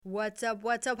What's up?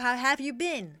 What's up? How have you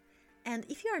been? And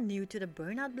if you are new to the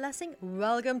Burnout Blessing,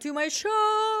 welcome to my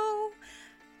show!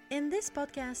 In this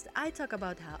podcast, I talk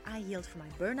about how I healed from my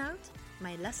burnout,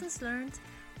 my lessons learned,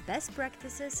 best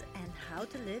practices, and how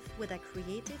to live with a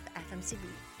creative FMCB.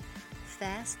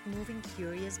 Fast moving,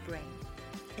 curious brain.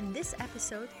 In this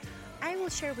episode, I will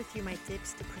share with you my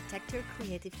tips to protect your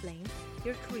creative flame,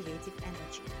 your creative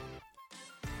energy.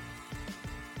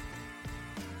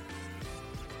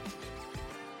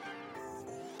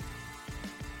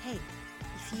 Hey,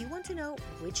 if you want to know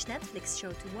which Netflix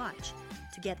show to watch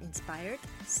to get inspired,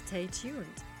 stay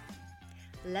tuned.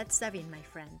 Let's dive in, my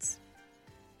friends.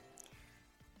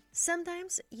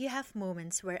 Sometimes you have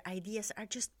moments where ideas are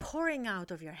just pouring out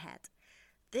of your head.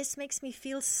 This makes me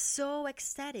feel so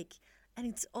ecstatic, and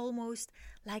it's almost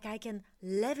like I can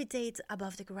levitate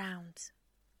above the ground.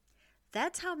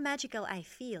 That's how magical I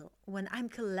feel when I'm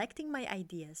collecting my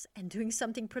ideas and doing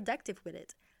something productive with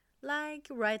it, like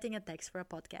writing a text for a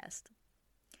podcast.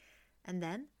 And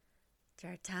then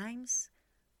there are times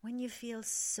when you feel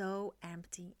so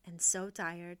empty and so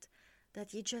tired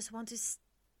that you just want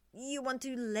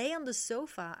to lay on the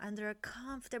sofa under a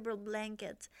comfortable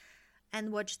blanket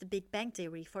and watch The Big Bang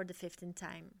Theory for the 15th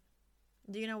time.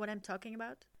 Do you know what I'm talking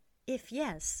about? If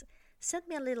yes, send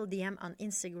me a little DM on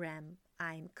Instagram.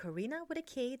 I'm karina.mxa.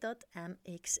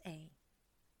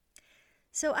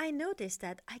 So I noticed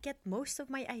that I get most of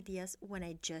my ideas when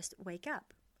I just wake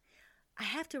up. I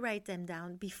have to write them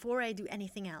down before I do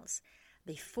anything else.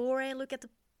 Before I look at the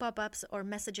pop-ups or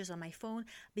messages on my phone,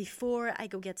 before I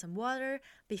go get some water,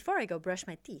 before I go brush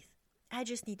my teeth. I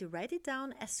just need to write it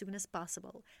down as soon as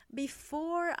possible,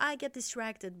 before I get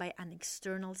distracted by an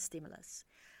external stimulus.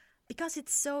 Because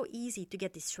it's so easy to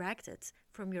get distracted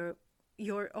from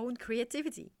your own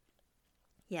creativity.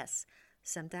 Yes,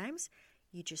 sometimes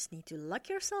you just need to lock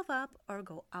yourself up or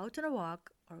go out on a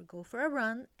walk or go for a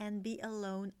run and be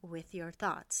alone with your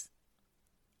thoughts.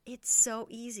 It's so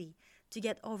easy to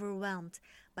get overwhelmed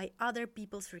by other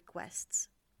people's requests.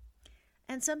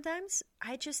 And sometimes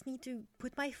I just need to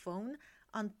put my phone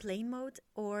on plane mode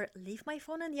or leave my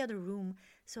phone in the other room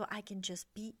so I can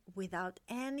just be without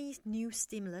any new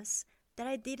stimulus that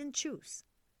I didn't choose.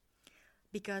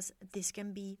 Because this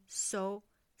can be so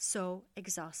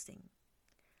exhausting.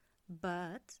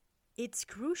 But it's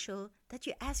crucial that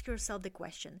you ask yourself the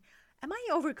question, am I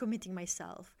overcommitting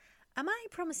myself? Am I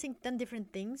promising 10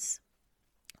 different things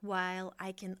while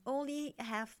I can only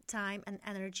have time and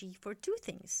energy for 2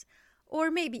 things, or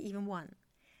maybe even 1?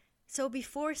 So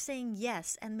before saying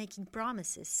yes and making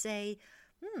promises, say,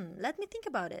 let me think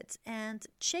about it and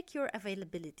check your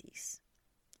availabilities.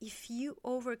 If you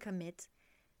overcommit,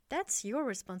 that's your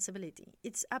responsibility.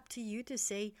 It's up to you to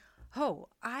say,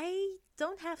 I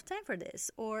don't have time for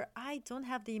this, or I don't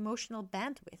have the emotional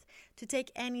bandwidth to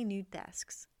take any new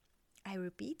tasks. I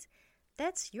repeat,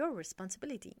 that's your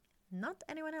responsibility, not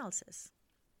anyone else's.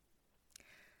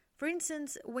 For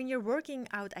instance, when you're working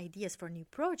out ideas for a new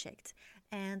project,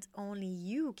 and only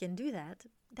you can do that,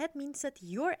 that means that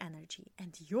your energy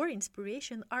and your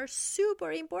inspiration are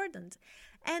super important,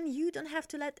 and you don't have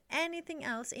to let anything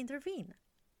else intervene.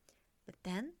 But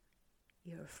then,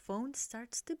 your phone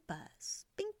starts to buzz.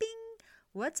 Ping, ping,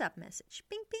 WhatsApp message.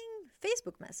 Ping, ping,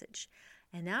 Facebook message.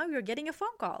 And now you're getting a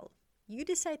phone call. You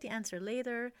decide to answer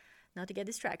later, not to get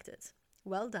distracted.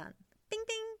 Well done. Ping,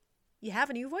 ping, you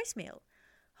have a new voicemail.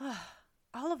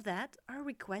 All of that are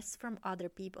requests from other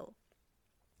people.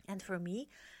 And for me,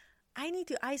 I need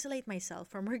to isolate myself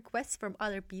from requests from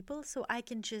other people so I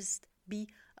can just be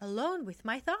alone with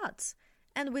my thoughts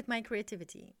and with my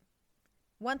creativity.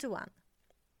 One-to-one.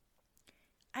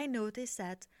 I notice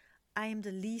that I am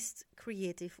the least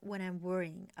creative when I'm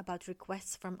worrying about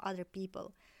requests from other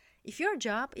people. If your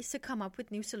job is to come up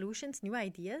with new solutions, new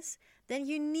ideas, then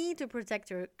you need to protect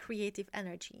your creative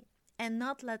energy and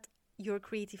not let your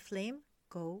creative flame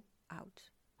go out.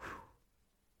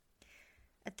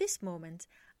 At this moment,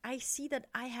 I see that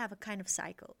I have a kind of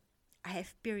cycle. I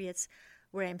have periods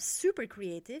where I'm super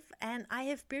creative, and I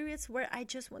have periods where I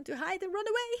just want to hide and run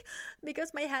away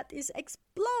because my head is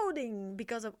exploding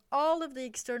because of all of the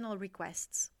external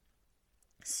requests.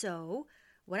 So,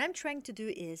 what I'm trying to do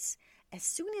is, as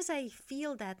soon as I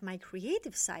feel that my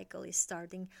creative cycle is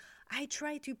starting, I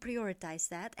try to prioritize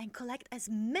that and collect as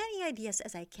many ideas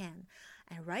as I can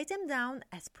and write them down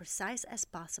as precise as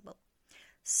possible.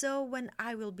 So when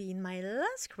I will be in my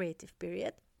last creative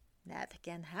period, that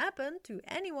can happen to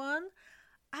anyone,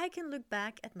 I can look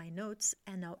back at my notes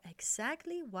and know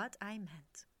exactly what I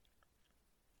meant.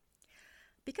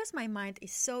 Because my mind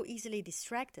is so easily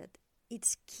distracted,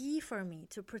 it's key for me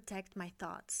to protect my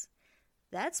thoughts.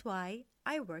 That's why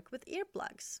I work with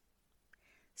earplugs.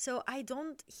 So I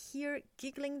don't hear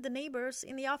giggling the neighbors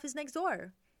in the office next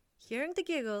door. Hearing the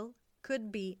giggle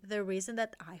could be the reason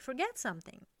that I forget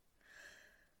something.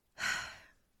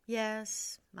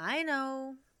 Yes, I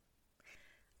know.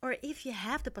 Or if you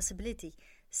have the possibility,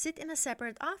 sit in a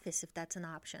separate office if that's an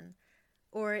option.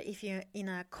 Or if you're in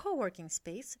a co working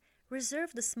space,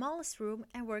 reserve the smallest room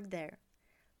and work there.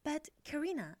 But,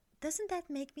 Karina, doesn't that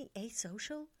make me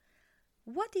asocial?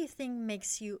 What do you think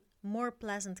makes you more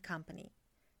pleasant company?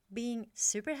 Being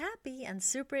super happy and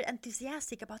super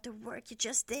enthusiastic about the work you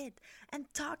just did and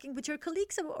talking with your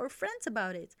colleagues or friends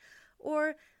about it?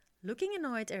 Or looking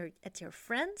annoyed at your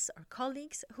friends or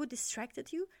colleagues who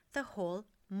distracted you the whole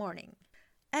morning?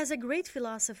 As a great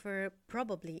philosopher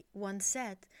probably once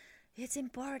said, it's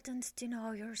important to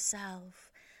know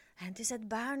yourself and to set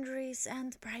boundaries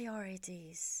and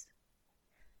priorities.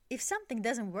 If something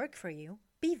doesn't work for you,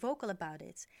 be vocal about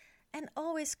it and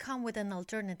always come with an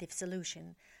alternative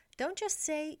solution. Don't just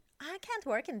say, I can't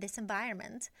work in this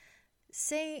environment.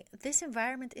 Say, this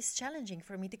environment is challenging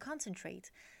for me to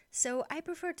concentrate, so I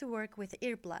prefer to work with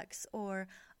earplugs, or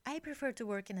I prefer to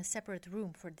work in a separate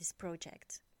room for this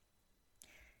project.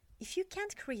 If you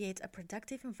can't create a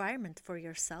productive environment for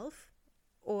yourself,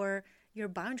 or your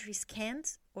boundaries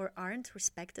can't or aren't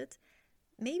respected,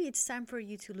 maybe it's time for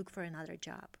you to look for another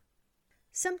job.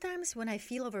 Sometimes when I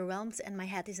feel overwhelmed and my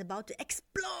head is about to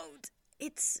explode,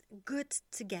 it's good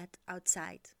to get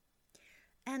outside.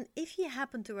 And if you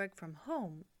happen to work from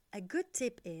home, a good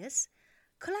tip is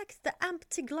collect the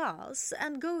empty glass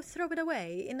and go throw it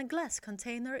away in a glass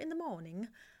container in the morning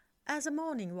as a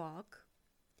morning walk.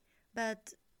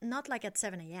 But not like at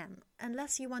 7 a.m.,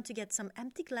 unless you want to get some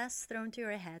empty glass thrown to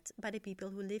your head by the people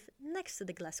who live next to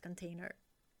the glass container.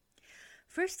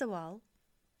 First of all,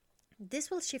 this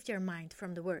will shift your mind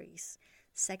from the worries.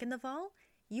 Second of all,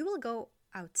 you will go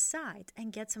outside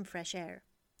and get some fresh air.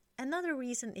 Another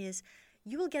reason is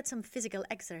you will get some physical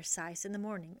exercise in the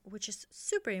morning, which is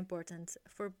super important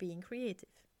for being creative.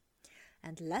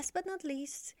 And last but not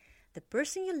least, the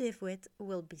person you live with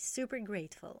will be super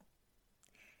grateful.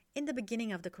 In the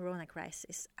beginning of the corona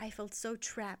crisis, I felt so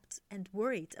trapped and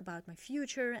worried about my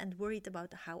future and worried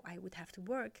about how I would have to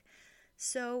work.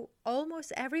 So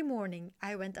almost every morning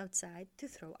I went outside to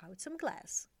throw out some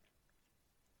glass.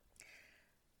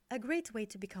 A great way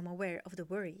to become aware of the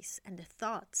worries and the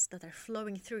thoughts that are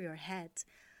flowing through your head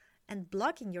and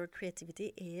blocking your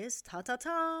creativity is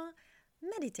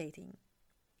meditating.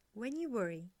 When you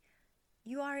worry,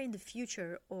 you are in the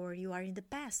future or you are in the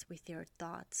past with your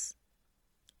thoughts.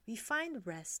 We find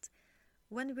rest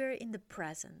when we're in the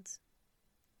present.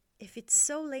 If it's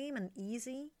so lame and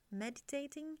easy,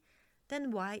 meditating,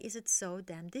 then why is it so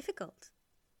damn difficult?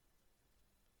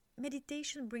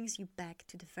 Meditation brings you back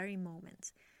to the very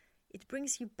moment. It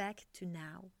brings you back to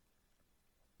now.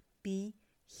 Be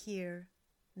here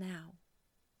now.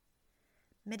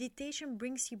 Meditation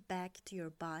brings you back to your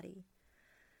body.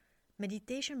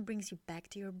 Meditation brings you back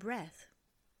to your breath.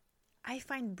 I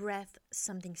find breath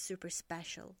something super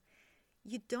special.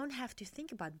 You don't have to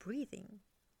think about breathing,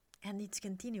 and it's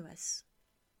continuous.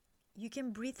 You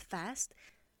can breathe fast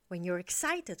when you're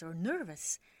excited or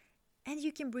nervous, and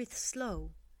you can breathe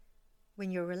slow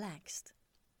when you're relaxed.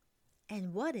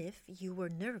 And what if you were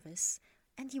nervous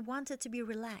and you wanted to be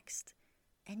relaxed,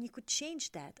 and you could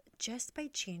change that just by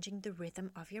changing the rhythm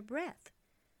of your breath?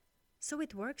 So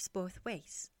it works both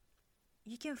ways.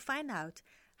 You can find out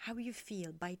how you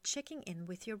feel by checking in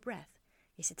with your breath.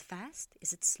 Is it fast?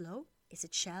 Is it slow? Is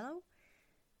it shallow?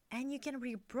 And you can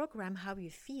reprogram how you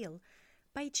feel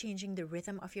by changing the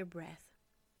rhythm of your breath.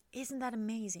 Isn't that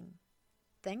amazing?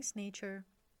 Thanks, nature.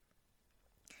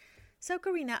 So,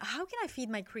 Karina, how can I feed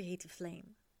my creative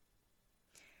flame?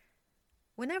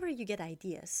 Whenever you get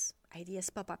ideas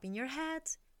pop up in your head,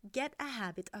 get a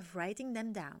habit of writing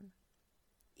them down.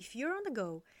 If you're on the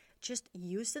go, just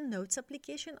use the Notes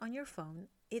application on your phone.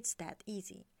 It's that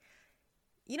easy.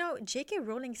 You know, J.K.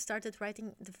 Rowling started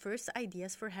writing the first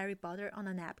ideas for Harry Potter on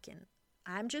a napkin.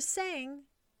 I'm just saying.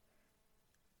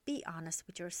 Be honest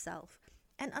with yourself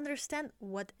and understand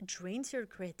what drains your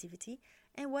creativity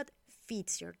and what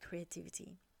feeds your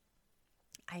creativity.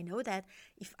 I know that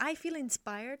if I feel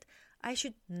inspired, I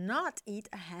should not eat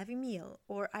a heavy meal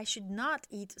or I should not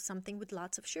eat something with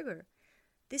lots of sugar.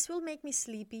 This will make me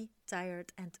sleepy,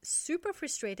 tired, and super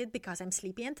frustrated because I'm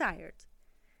sleepy and tired.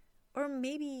 Or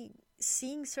maybe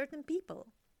seeing certain people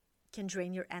can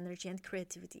drain your energy and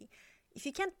creativity. If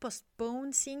you can't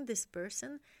postpone seeing this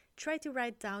person, try to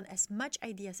write down as much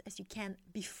ideas as you can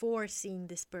before seeing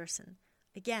this person.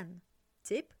 Again,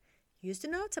 tip, use the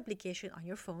Notes application on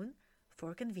your phone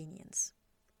for convenience.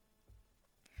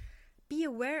 Be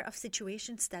aware of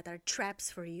situations that are traps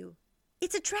for you.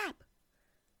 It's a trap!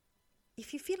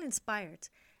 If you feel inspired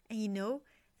and you know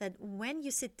that when you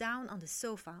sit down on the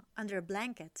sofa under a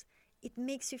blanket, it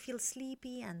makes you feel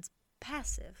sleepy and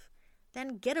passive,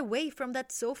 then get away from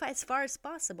that sofa as far as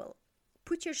possible.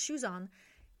 Put your shoes on,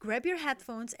 grab your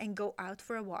headphones, and go out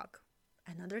for a walk.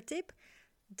 Another tip: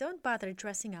 don't bother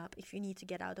dressing up if you need to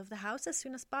get out of the house as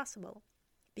soon as possible.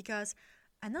 Because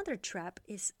another trap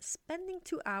is spending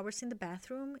 2 hours in the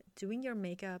bathroom doing your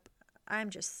makeup. I'm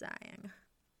just saying.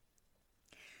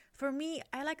 For me,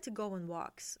 I like to go on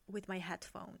walks with my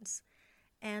headphones.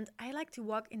 And I like to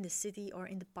walk in the city or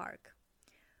in the park.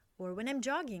 Or when I'm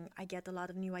jogging, I get a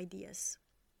lot of new ideas.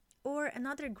 Or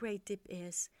another great tip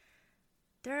is,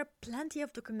 there are plenty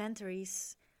of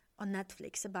documentaries on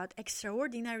Netflix about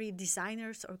extraordinary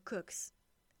designers or cooks.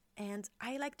 And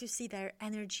I like to see their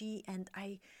energy and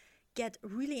I get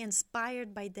really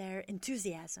inspired by their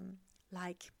enthusiasm.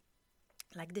 Like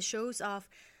the shows of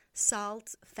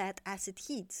Salt, Fat, Acid,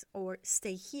 Heat, or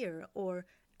Stay Here, or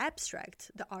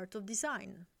Abstract, The Art of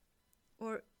Design.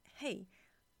 Or, hey,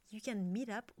 you can meet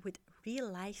up with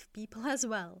real-life people as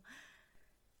well.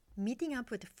 Meeting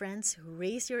up with friends who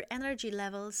raise your energy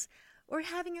levels, or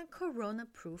having a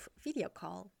corona-proof video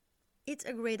call. It's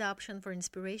a great option for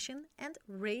inspiration and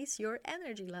raise your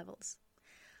energy levels.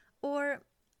 Or,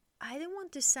 I don't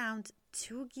want to sound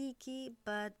too geeky,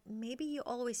 but maybe you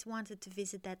always wanted to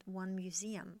visit that one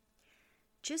museum.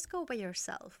 Just go by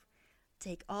yourself.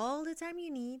 Take all the time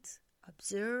you need,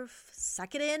 observe,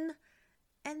 suck it in,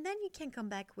 and then you can come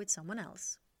back with someone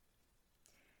else.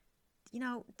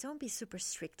 Don't be super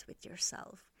strict with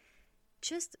yourself.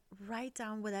 Just write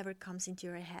down whatever comes into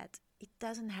your head. It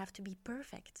doesn't have to be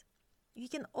perfect. You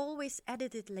can always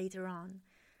edit it later on.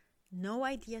 No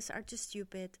ideas are too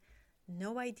stupid.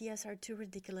 No ideas are too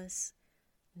ridiculous.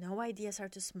 No ideas are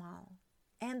too small.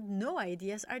 And no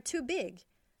ideas are too big.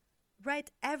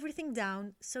 Write everything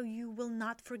down so you will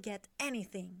not forget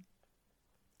anything.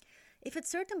 If at a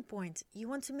certain point you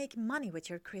want to make money with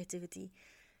your creativity,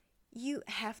 you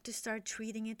have to start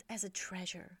treating it as a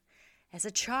treasure, as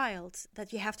a child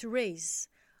that you have to raise,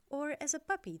 or as a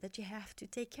puppy that you have to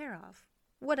take care of,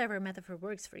 whatever metaphor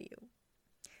works for you.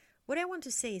 What I want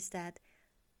to say is that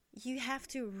you have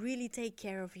to really take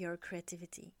care of your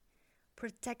creativity.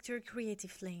 Protect your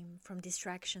creative flame from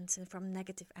distractions and from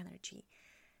negative energy.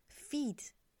 Feed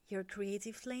your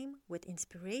creative flame with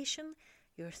inspiration,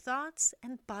 your thoughts,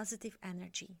 and positive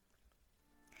energy.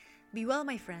 Be well,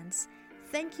 my friends.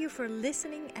 Thank you for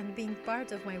listening and being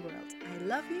part of my world. I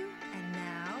love you, and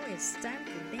now it's time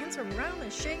to dance around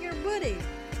and shake your booty.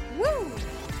 Woo!